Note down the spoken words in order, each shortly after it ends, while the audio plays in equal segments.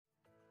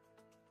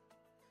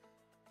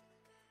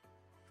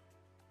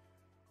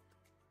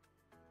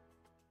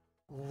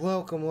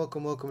Welcome,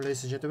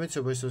 ladies and gentlemen.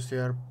 So we're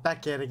Soulstealer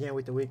back here again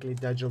with the weekly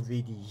DatDrop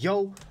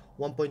video.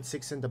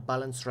 1.6 in the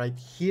balance right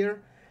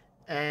here,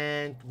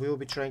 and we will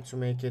be trying to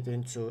make it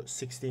into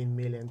 16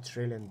 million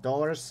trillion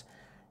dollars.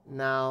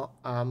 Now,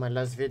 my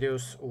last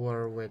videos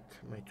were with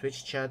my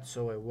Twitch chat,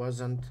 so I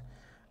wasn't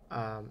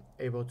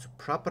able to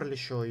properly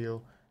show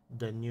you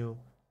the new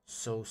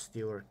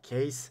Soulstealer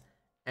case,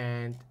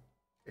 and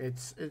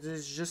it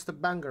is just a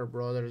banger,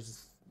 bro.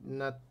 There's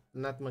not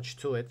much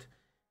to it.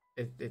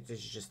 It is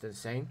just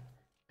insane,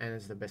 and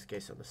it's the best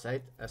case on the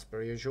site as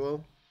per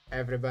usual.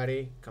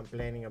 Everybody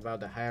complaining about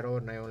the high roll,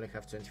 and I only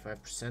have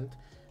 25%,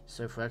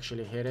 so if we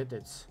actually hit it,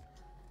 it's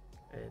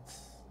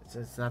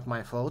not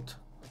my fault.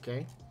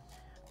 Okay,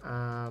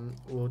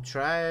 we'll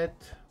try it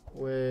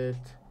with.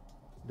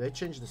 Did I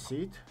change the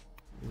seat?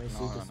 My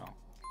seat is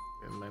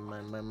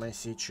my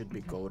seat should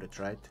be goated,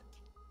 right?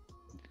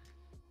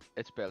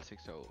 It's Belsik,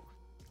 so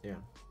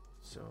yeah.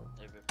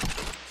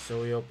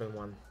 So we open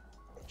one.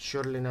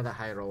 Surely not a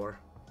high roller.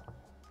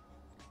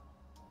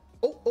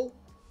 Oh!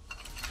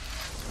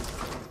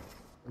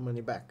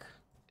 Money back.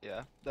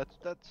 yeah,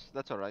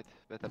 that's alright.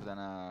 Better than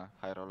a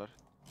high roller.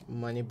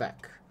 Money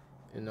back.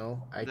 You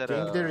know, I There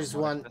think there is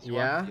one.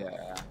 Yeah.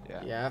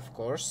 Yeah. Yeah, of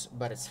course,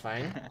 but it's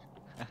fine.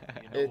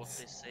 You know what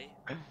they say?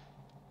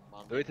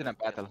 Do it in a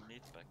battle.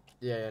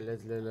 Yeah.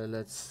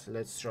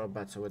 Let's draw a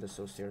battle with the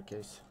Soulstealer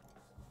case.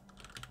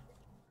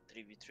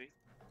 3v3.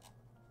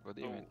 What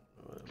do you mean?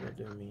 What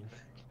do you mean?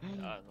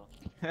 I don't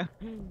know.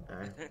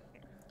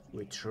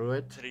 We threw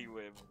it.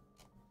 3-web.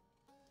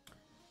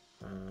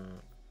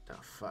 The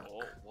fuck.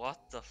 Oh, what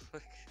the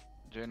fuck?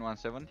 Join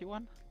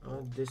 171?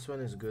 Oh, this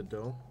one is good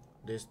though.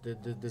 This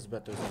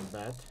battle is not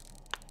bad.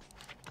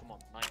 Come on,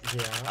 9.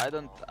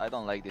 Yeah. I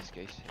don't like this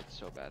case. It's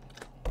so bad.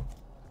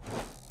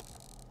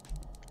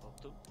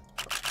 Auto.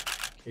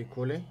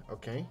 Equally,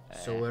 okay.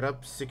 So we're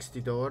up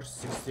 $60,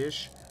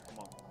 60ish. Come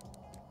on.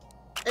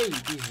 Hey,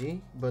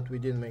 easy, but we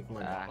didn't make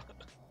money.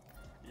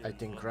 You I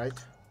think, lost. right?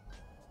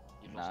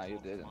 Nah, you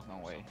didn't. No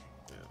way.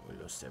 Yeah,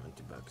 we lost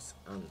 $70.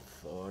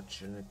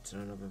 Unfortunate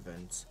turn of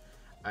events.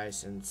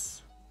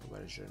 Since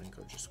nobody's joining,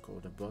 I'll just call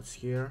the bots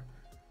here.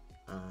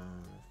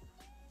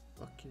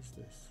 Fuck is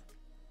this?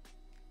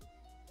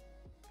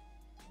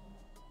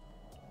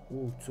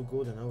 Ooh, 2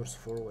 golden hours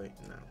 4-way.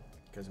 No,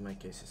 because my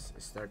case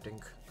is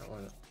starting.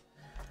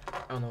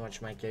 I wanna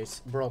watch my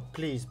case. Bro,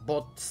 please,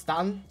 bot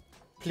stun.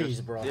 Please,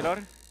 bro.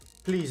 Dealer?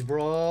 Please,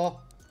 bro.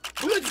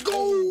 Let's go!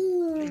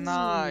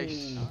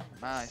 Nice.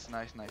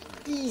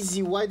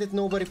 Easy. Why did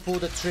nobody pull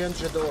the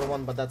 $300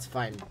 one? But that's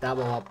fine.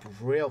 Double up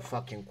real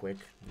fucking quick.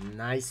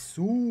 Nice,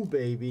 ooh,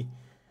 baby.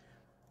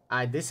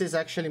 This is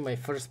actually my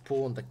first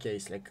pull on the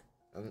case, like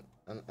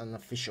an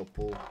official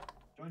pull.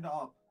 Join the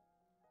up.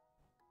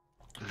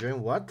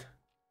 Join what?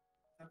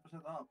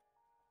 10% up.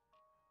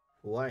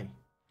 Why?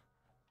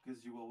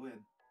 Because you will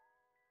win.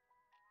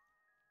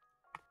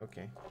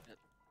 Okay.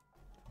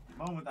 The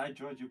moment I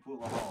joined, you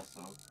pull a Howl,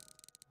 so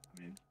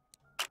I mean.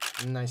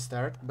 Nice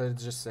start, but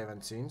it's just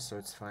 17, so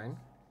it's fine.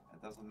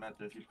 It doesn't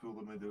matter if you pull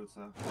the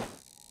Medusa.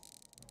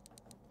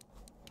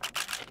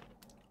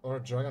 Or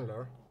Dragon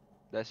Lore.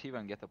 Does he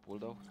even get a pull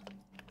though?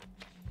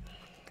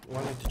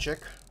 Want me to check?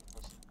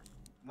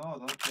 No,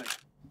 don't check.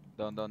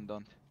 Don't.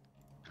 Man.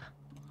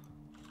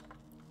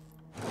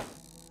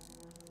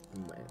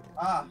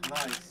 Ah,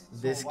 nice.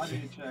 This So why do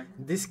you check?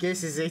 This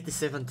case is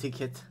 87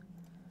 ticket.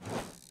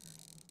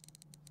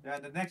 Yeah,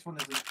 the next one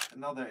is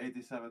another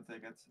 87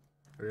 tickets.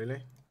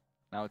 Really?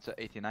 Now it's a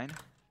 89.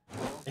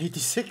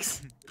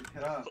 86?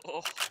 Yeah.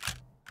 Oh,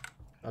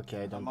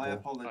 Okay, I don't My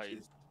pull.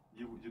 apologies.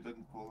 You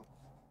didn't pull.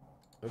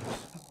 Oops.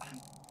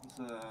 It's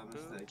a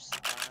mistake. oops,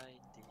 I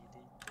did it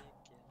again.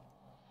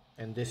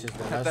 And this is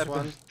the last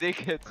one.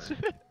 Tickets.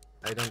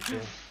 I don't pull.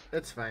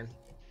 It's fine.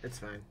 It's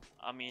fine.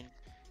 I mean,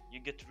 you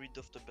get rid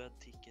of the bad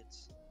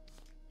tickets.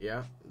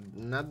 Yeah,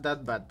 not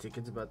that bad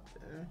tickets, but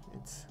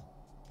it's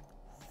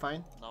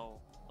fine.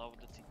 Now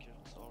the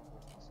tickets are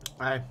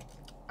worth.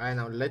 I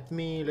know. Let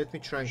me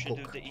try You and should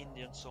do cook. the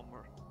Indian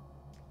summer.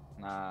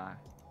 Nah.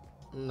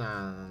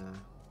 Nah.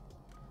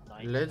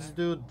 Night Let's pack.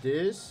 do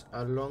this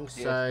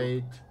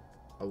alongside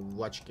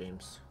watch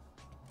games.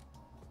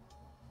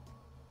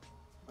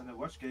 When the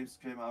watch games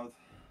came out,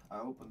 I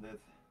opened it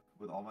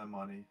with all my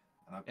money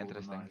and I pulled a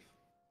Interesting. knife.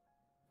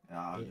 Yeah,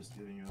 I'm just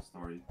giving you a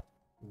story.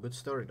 Good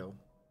story though.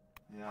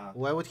 Yeah.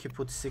 Why would he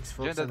put 6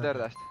 Join folks? the on dead a...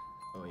 dust.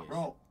 Oh yes.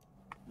 Bro,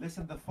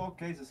 listen, the folk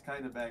case is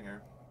kind of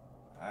banger.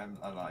 I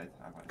lied.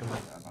 Come on.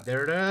 I lied.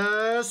 There it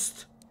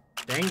is.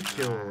 Thank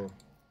you.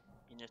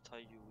 In a tie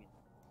you win.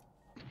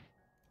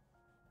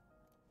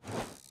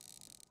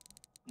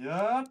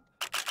 Yep.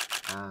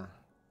 Ah.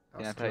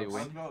 Can I was tell you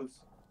close. win? How it goes.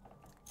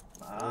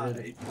 Ah,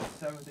 Really?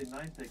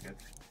 79 ticket.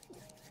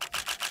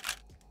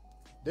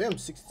 Damn,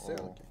 67.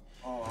 Oh. Okay.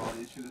 Oh,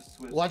 you should have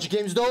switched. Watch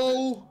games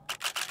though.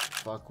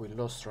 Fuck, we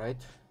lost,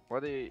 right?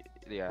 What do you...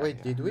 Yeah. Wait,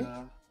 yeah. did we?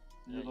 Yeah,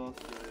 you lost.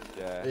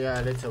 Yeah. Yeah,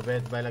 a little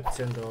bit by like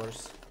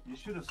 $10. You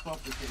should have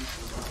stopped the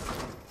case.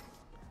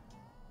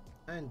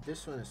 And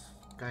this one is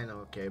kind of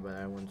okay, but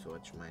I want to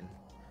watch mine.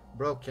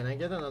 Bro, can I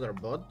get another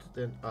bot?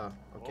 Then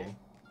okay.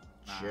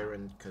 Nah.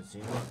 Sharon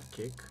Casino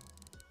kick.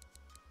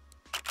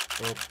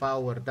 Oh,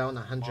 power down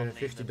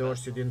 150 the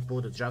doors. You best didn't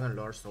pull the Dragon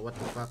Lord, so what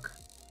the fuck?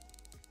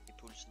 He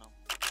pulls now.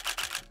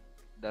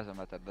 Doesn't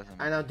matter, doesn't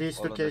matter. I know these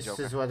All two on the cases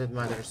Joker. is what it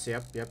matters.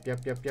 Yep.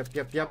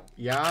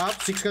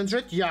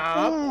 600.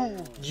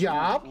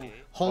 Yup. Okay.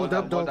 Hold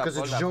up though, hold up, cause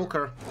it's hold up.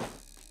 Joker.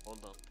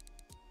 Hold up.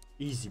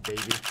 Easy,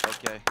 baby.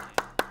 Okay.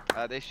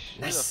 They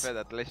should have Nice. fed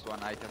at least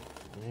one item.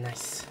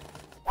 Nice.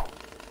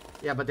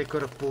 Yeah, but they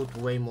could have pulled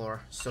way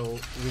more. So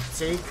we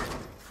take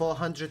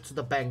 400 to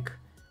the bank.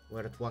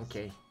 We're at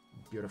 1k.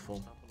 Beautiful.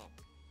 Double up.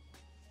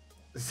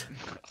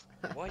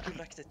 Why you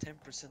like the 10%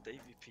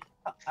 AVP?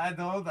 I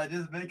don't, I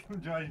just make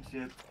him join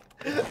shit.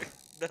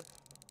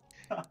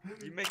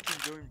 You make him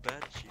doing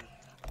bad shit.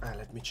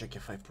 Let me check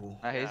if I pull.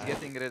 He's Yeah.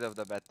 getting rid of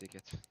the bad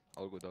tickets.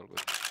 All good, all good.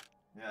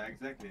 Yeah,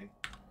 exactly.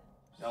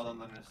 Y'all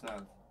don't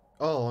understand.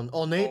 Oh,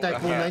 on 8 I Oh,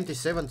 pull yeah.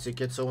 97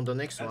 tickets, so on the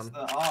next That's one.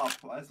 the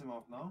ARP,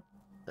 Asimov, no?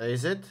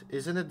 Is it?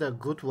 Isn't it the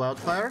good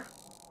wildfire?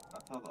 I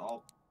thought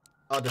ARP,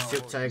 Oh, the No,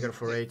 Silk it's- Tiger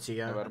for 80,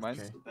 yeah. Never mind.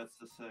 Okay. that's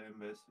the same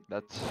basically.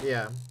 That's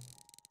Yeah.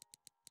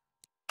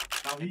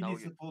 Now he now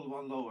needs you- to pull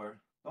one lower.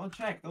 Don't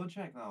check now, don't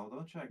check. No, don't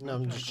I'm check, just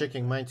don't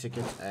checking check. my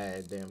tickets.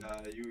 Damn.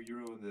 You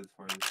ruined it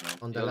for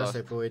yourself. On the You last I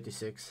lost. pull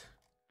 86.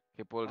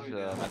 he pulls Oh, you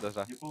did.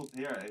 Medusa. You pulled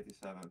here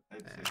 87,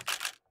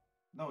 86.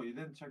 No, you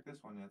didn't check this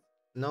one yet.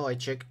 No, I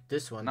checked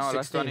this one. No, last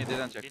one 16. you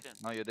didn't check.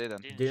 Didn't. No, you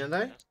didn't. Didn't I?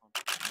 check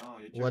last one. No,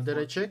 you checked What did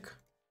I 14. check?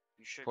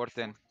 You checked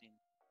 14.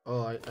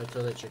 Oh, I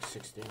thought I checked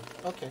 16.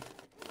 Okay.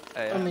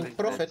 Hey, I mean, that's-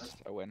 profit. that's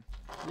a win.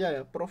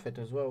 Yeah, profit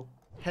as well.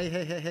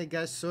 Hey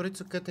guys, sorry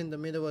to cut in the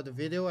middle of the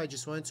video. I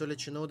just wanted to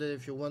let you know that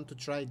if you want to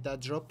try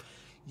DatDrop,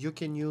 you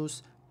can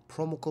use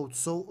promo code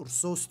Soul or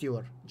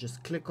Soulstealer.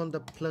 Just click on the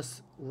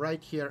plus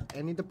right here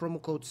and in the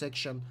promo code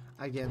section,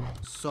 again,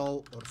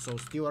 Soul or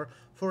Soulstealer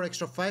for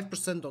extra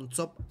 5% on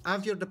top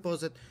of your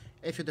deposit.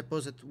 If you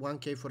deposit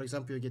 1k, for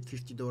example, you get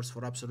 $50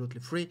 for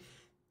absolutely free.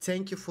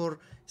 Thank you for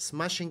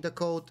smashing the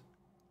code.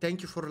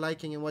 Thank you for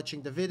liking and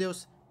watching the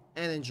videos,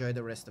 and enjoy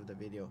the rest of the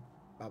video.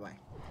 Bye bye.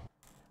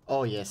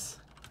 Oh yes,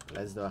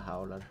 let's do a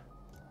howler.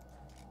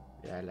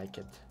 Yeah, I like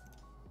it.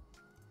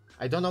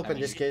 I don't open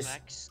mean, this Is it case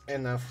max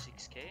enough.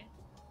 6k?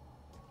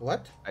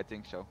 What? I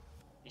think so.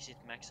 Is it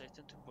max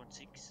item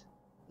 2.6?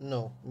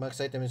 No, max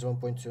item is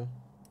 1.2. Oh.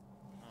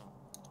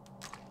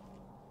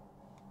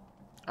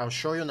 I'll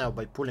show you now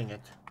by pulling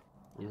it.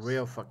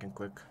 Real fucking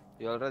quick.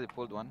 You already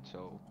pulled one,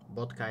 so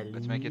Bot Kylie.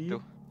 let's make it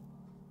 2.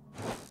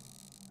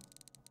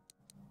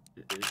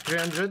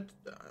 300?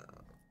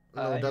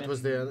 No, I that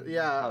was the... mean,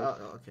 Yeah, half.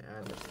 okay, I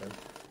understand.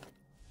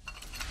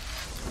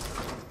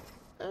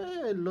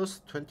 I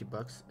lost 20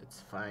 bucks.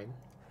 It's fine.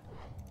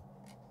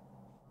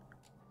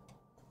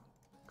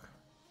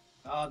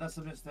 Oh, that's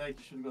a mistake.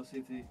 You should go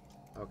CT.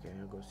 Okay,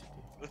 I'll go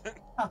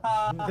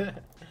CT.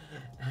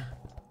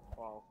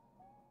 Wow.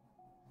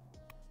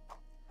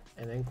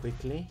 And then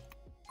quickly.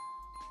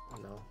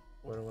 No,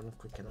 we're not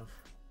quick enough.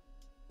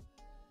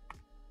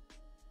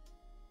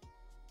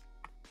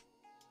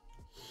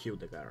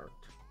 Hildegard.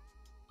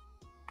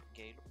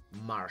 Gale.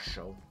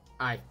 Marshall.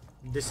 Aye,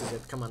 this is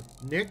it. Come on,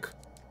 Nick.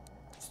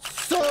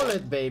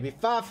 Solid, baby.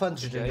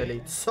 500 in the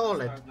lead.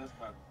 Solid. That's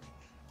bad.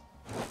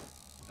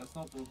 That's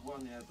not with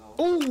one yet,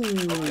 though.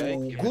 Ooh,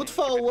 Okay. good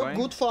follow up. going.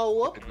 Good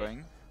follow up. Keep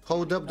going.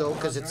 Hold up though,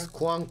 cause it's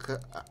Quank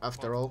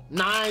after all.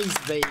 Nice,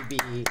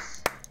 baby.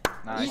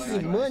 Nice. Easy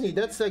nice. money.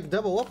 That's like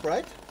double up,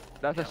 right?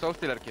 That's a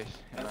Soulstealer case.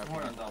 in That's my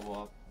more than opinion.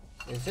 double up.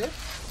 Is it?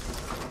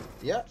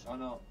 Yeah, Oh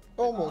no.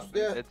 almost.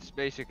 Yeah. It's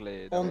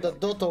basically On the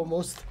double. dot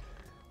almost.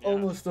 Yeah.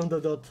 Almost on the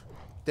dot.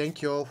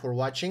 Thank you all for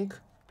watching.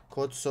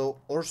 Code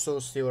Soul or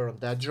Soulstealer on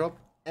DatDrop,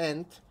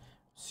 and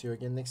see you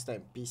again next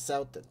time. Peace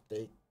out and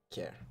take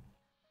care.